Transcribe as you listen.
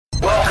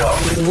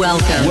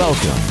Welcome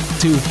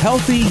to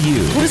Healthy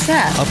You. What is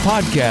that? A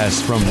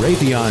podcast from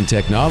Raytheon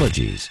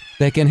Technologies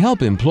that can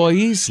help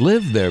employees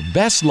live their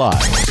best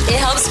lives. It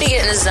helps me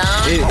get in the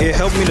zone. It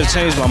helped me to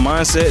change my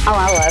mindset. Oh,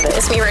 I love it.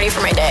 It's me ready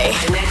for my day.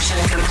 Connection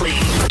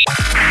complete.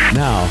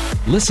 Now,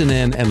 listen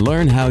in and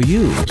learn how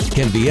you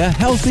can be a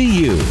healthy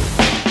you.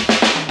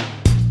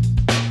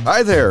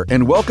 Hi there,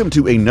 and welcome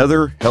to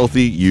another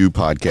Healthy You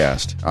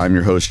podcast. I'm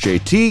your host,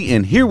 JT,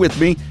 and here with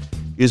me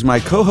is my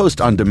co-host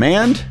on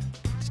demand,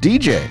 it's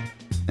DJ.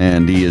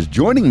 And he is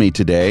joining me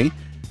today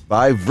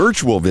by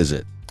virtual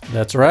visit.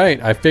 That's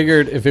right. I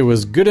figured if it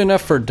was good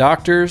enough for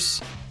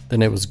doctors,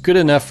 then it was good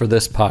enough for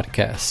this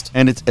podcast.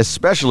 And it's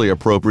especially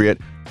appropriate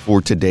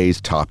for today's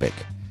topic.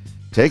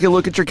 Take a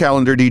look at your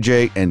calendar,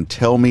 DJ, and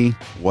tell me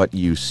what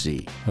you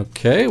see.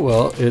 Okay,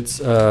 well, it's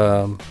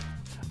one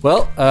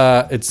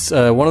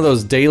of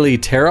those daily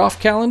tear-off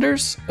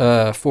calendars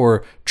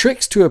for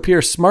tricks to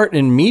appear smart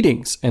in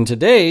meetings. And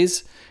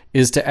today's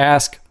is to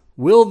ask,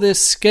 will this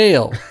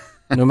scale?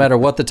 No matter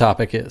what the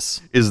topic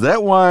is. Is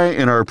that why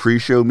in our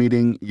pre-show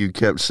meeting you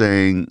kept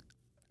saying,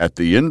 at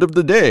the end of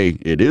the day,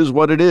 it is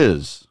what it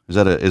is? Is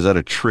that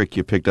a trick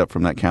you picked up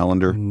from that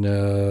calendar?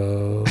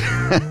 No.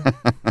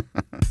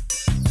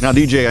 Now,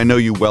 DJ, I know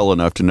you well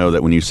enough to know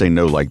that when you say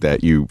no like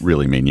that, you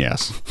really mean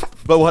yes.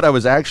 But what I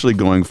was actually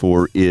going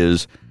for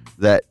is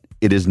that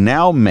it is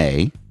now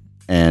May,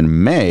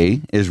 and May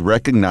is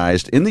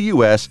recognized in the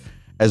U.S.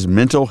 as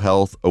Mental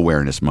Health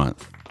Awareness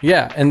Month.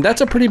 Yeah, and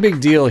that's a pretty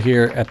big deal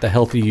here at the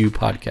Healthy You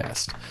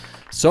podcast.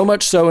 So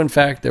much so, in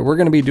fact, that we're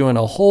going to be doing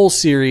a whole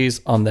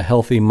series on the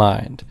healthy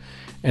mind.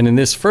 And in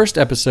this first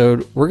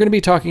episode, we're going to be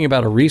talking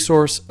about a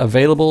resource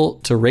available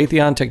to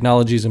Raytheon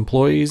Technologies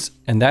employees,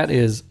 and that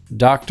is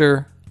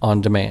Doctor on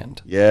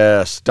Demand.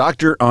 Yes,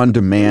 Doctor on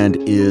Demand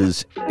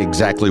is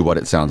exactly what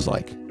it sounds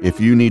like. If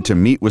you need to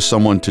meet with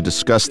someone to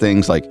discuss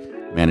things like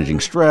managing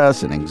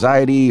stress and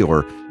anxiety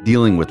or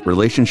dealing with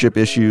relationship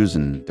issues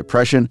and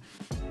depression,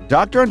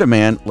 Doctor on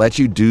Demand lets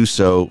you do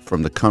so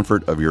from the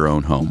comfort of your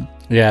own home.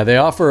 Yeah, they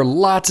offer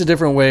lots of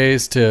different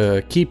ways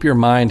to keep your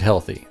mind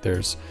healthy.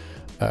 There's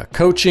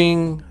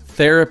coaching,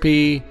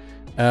 therapy,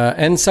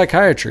 and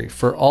psychiatry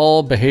for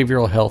all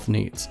behavioral health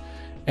needs.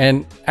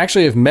 And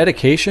actually, if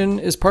medication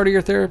is part of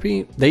your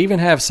therapy, they even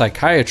have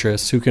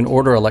psychiatrists who can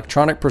order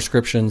electronic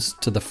prescriptions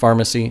to the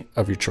pharmacy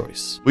of your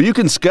choice. Well, you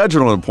can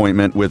schedule an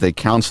appointment with a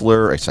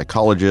counselor, a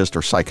psychologist,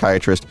 or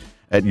psychiatrist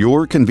at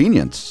your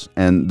convenience.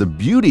 And the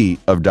beauty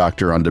of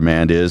Doctor on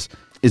Demand is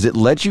it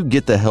lets you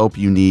get the help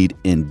you need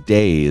in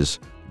days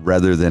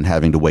rather than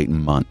having to wait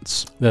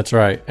months. That's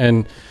right.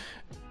 And,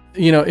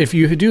 if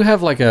you do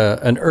have like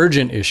an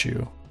urgent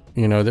issue,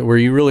 that where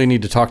you really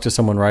need to talk to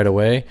someone right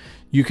away,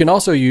 you can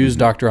also use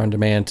Doctor on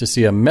Demand to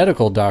see a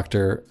medical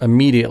doctor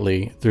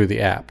immediately through the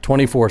app,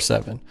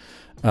 24/7.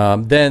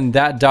 Then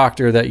that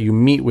doctor that you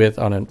meet with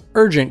on an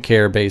urgent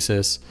care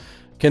basis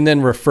can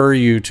then refer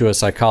you to a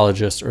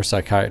psychologist or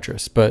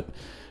psychiatrist. But,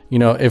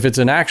 if it's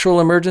an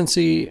actual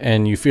emergency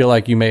and you feel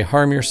like you may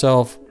harm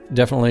yourself,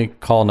 definitely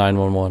call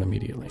 911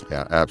 immediately.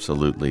 Yeah,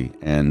 absolutely.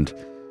 And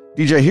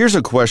DJ, here's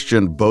a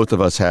question both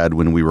of us had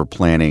when we were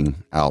planning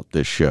out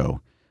this show.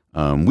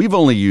 We've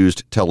only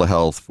used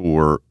telehealth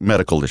for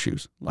medical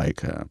issues.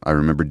 Like, I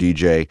remember,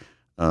 DJ,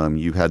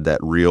 you had that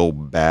real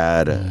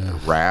bad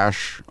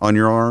rash on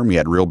your arm. You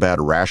had real bad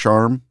rash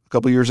arm a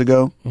couple years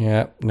ago.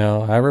 Yeah,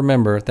 no, I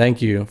remember.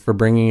 Thank you for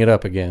bringing it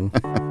up again.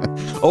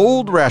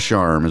 Old rash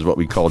arm is what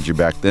we called you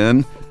back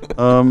then.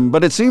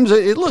 But it seems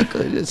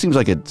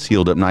like it's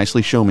healed up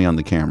nicely. Show me on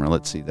the camera.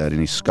 Let's see that.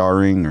 Any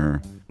scarring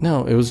or?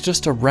 No, it was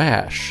just a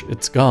rash.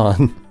 It's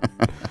gone.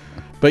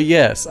 But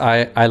yes,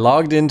 I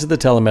logged into the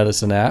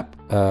telemedicine app.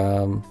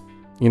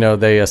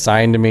 They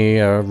assigned me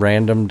a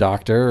random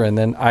doctor, and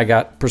then I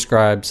got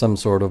prescribed some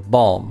sort of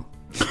balm.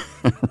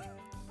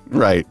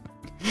 Right.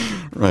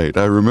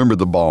 I remember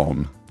the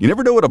balm. You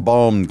never know what a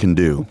balm can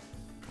do.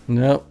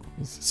 Nope.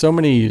 So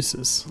many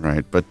uses.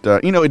 Right. But,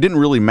 it didn't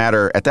really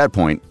matter at that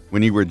point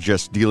when you were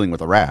just dealing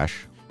with a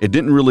rash. It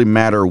didn't really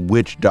matter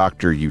which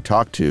doctor you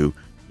talked to.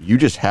 You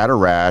just had a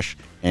rash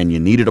and you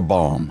needed a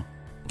balm.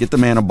 Get the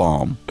man a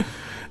balm.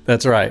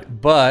 That's right.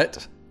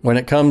 But when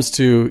it comes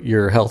to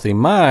your healthy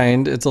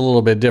mind, it's a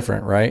little bit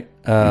different, right?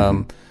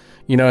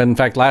 In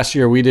fact, last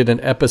year we did an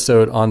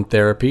episode on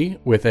therapy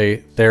with a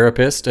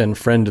therapist and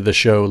friend of the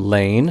show,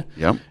 Lane.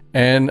 Yep.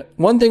 And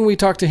one thing we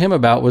talked to him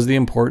about was the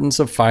importance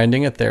of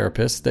finding a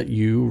therapist that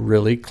you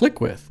really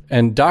click with.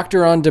 And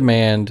Doctor on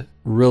Demand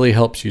really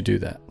helps you do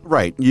that.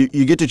 Right.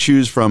 You get to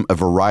choose from a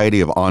variety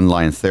of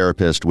online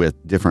therapists with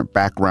different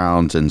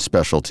backgrounds and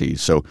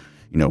specialties. So,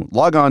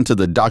 log on to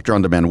the Doctor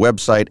on Demand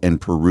website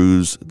and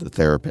peruse the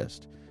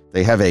therapist.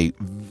 They have a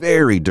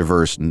very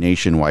diverse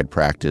nationwide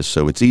practice,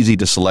 so it's easy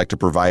to select a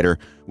provider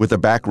with a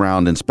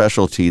background and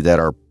specialty that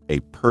are a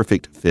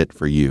perfect fit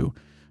for you.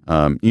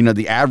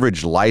 The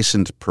average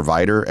licensed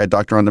provider at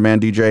Doctor on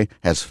Demand, DJ,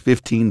 has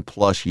 15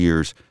 plus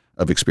years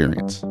of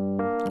experience.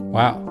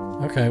 Wow.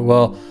 Okay.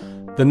 Well,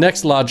 the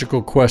next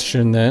logical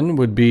question then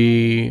would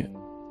be,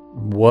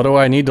 what do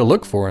I need to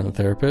look for in a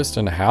therapist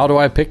and how do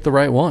I pick the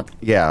right one?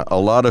 Yeah, a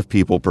lot of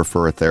people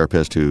prefer a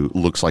therapist who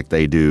looks like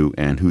they do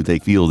and who they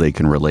feel they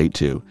can relate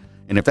to.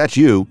 And if that's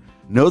you,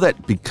 know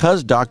that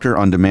because Doctor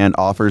On Demand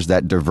offers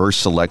that diverse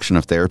selection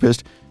of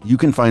therapists, you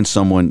can find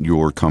someone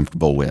you're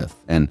comfortable with.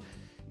 And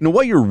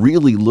what you're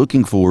really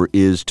looking for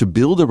is to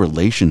build a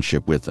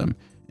relationship with them.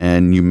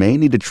 And you may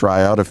need to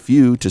try out a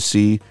few to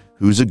see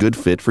who's a good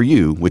fit for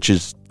you, which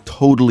is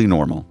totally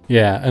normal.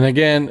 Yeah. And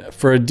again,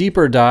 for a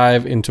deeper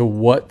dive into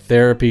what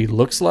therapy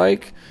looks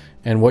like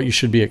and what you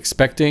should be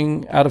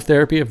expecting out of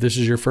therapy if this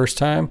is your first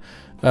time,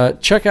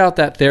 check out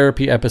that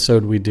therapy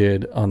episode we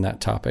did on that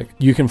topic.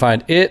 You can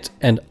find it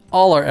and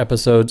all our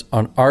episodes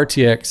on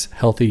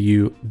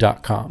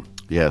rtxhealthyu.com.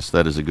 Yes,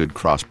 that is a good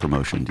cross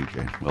promotion,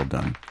 DJ. Well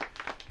done.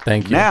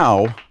 Thank you.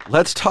 Now,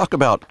 let's talk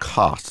about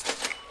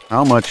costs.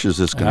 How much is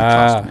this going to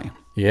cost me?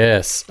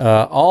 Yes.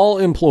 All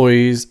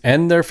employees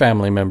and their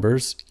family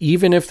members,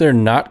 even if they're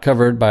not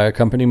covered by a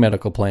company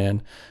medical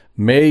plan,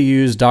 may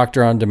use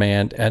Doctor On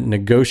Demand at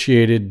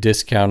negotiated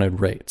discounted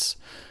rates.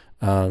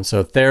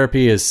 So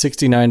therapy is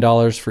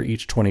 $69 for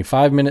each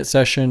 25-minute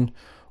session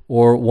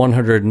or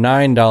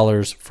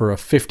 $109 for a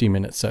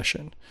 50-minute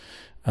session.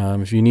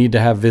 If you need to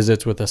have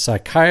visits with a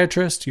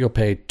psychiatrist, you'll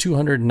pay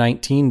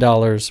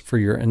 $219 for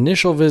your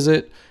initial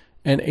visit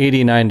and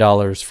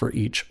 $89 for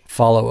each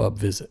follow-up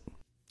visit.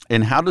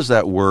 And how does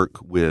that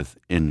work with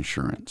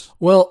insurance?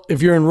 Well,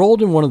 if you're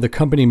enrolled in one of the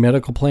company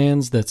medical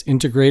plans that's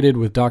integrated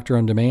with Doctor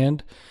On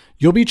Demand,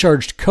 you'll be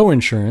charged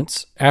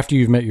coinsurance after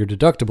you've met your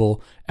deductible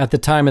at the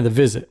time of the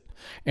visit.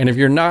 And if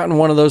you're not in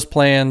one of those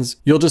plans,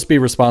 you'll just be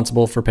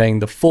responsible for paying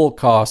the full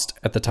cost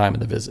at the time of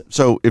the visit.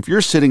 So if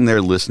you're sitting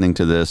there listening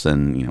to this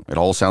and it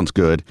all sounds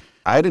good,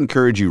 I'd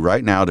encourage you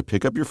right now to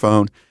pick up your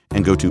phone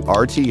and go to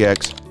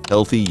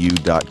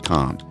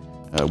rtxhealthyu.com.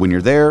 When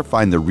you're there,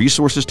 find the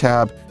resources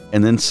tab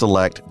and then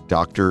select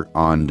Doctor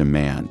On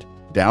Demand.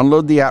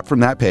 Download the app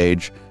from that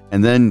page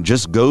and then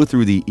just go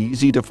through the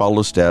easy to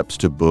follow steps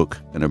to book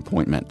an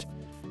appointment.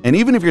 And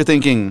even if you're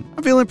thinking,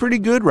 I'm feeling pretty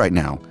good right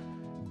now,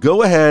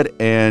 go ahead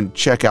and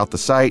check out the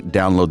site,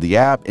 download the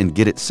app, and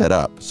get it set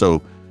up.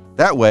 So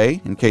that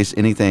way, in case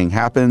anything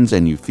happens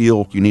and you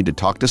feel you need to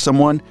talk to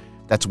someone,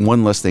 that's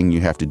one less thing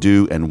you have to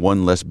do and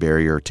one less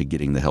barrier to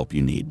getting the help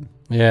you need.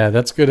 Yeah,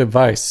 that's good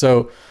advice.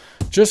 So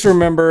just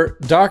remember,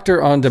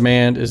 Doctor On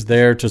Demand is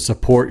there to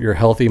support your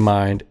healthy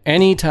mind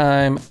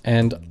anytime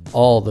and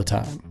all the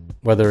time.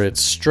 Whether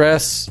it's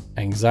stress,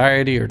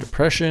 anxiety, or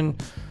depression,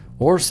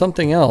 or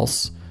something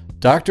else,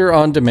 Doctor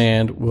On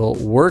Demand will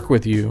work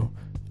with you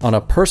on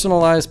a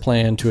personalized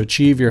plan to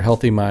achieve your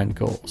healthy mind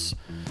goals.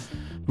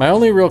 My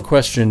only real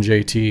question,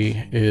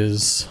 JT,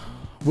 is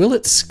will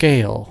it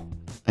scale?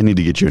 I need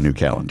to get you a new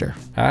calendar.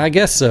 I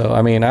guess so.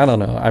 I don't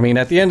know.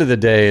 At the end of the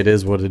day, it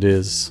is what it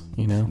is,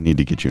 Need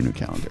to get you a new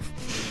calendar.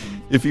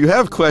 If you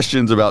have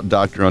questions about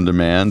Doctor On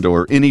Demand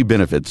or any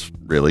benefits,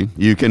 really,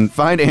 you can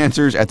find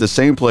answers at the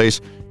same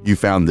place you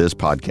found this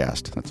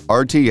podcast. That's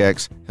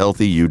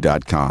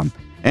rtxhealthyu.com.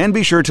 And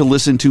be sure to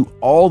listen to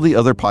all the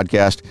other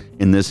podcasts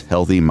in this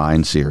Healthy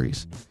Mind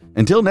series.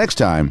 Until next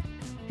time,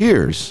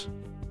 here's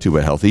to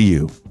a healthy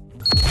you.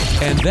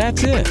 And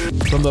that's it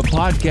from the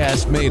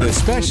podcast made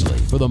especially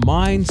for the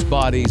minds,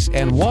 bodies,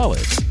 and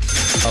wallets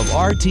of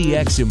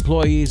RTX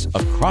employees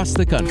across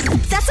the country.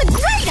 That's a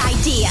great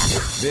idea.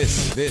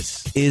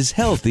 This is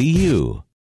Healthy You.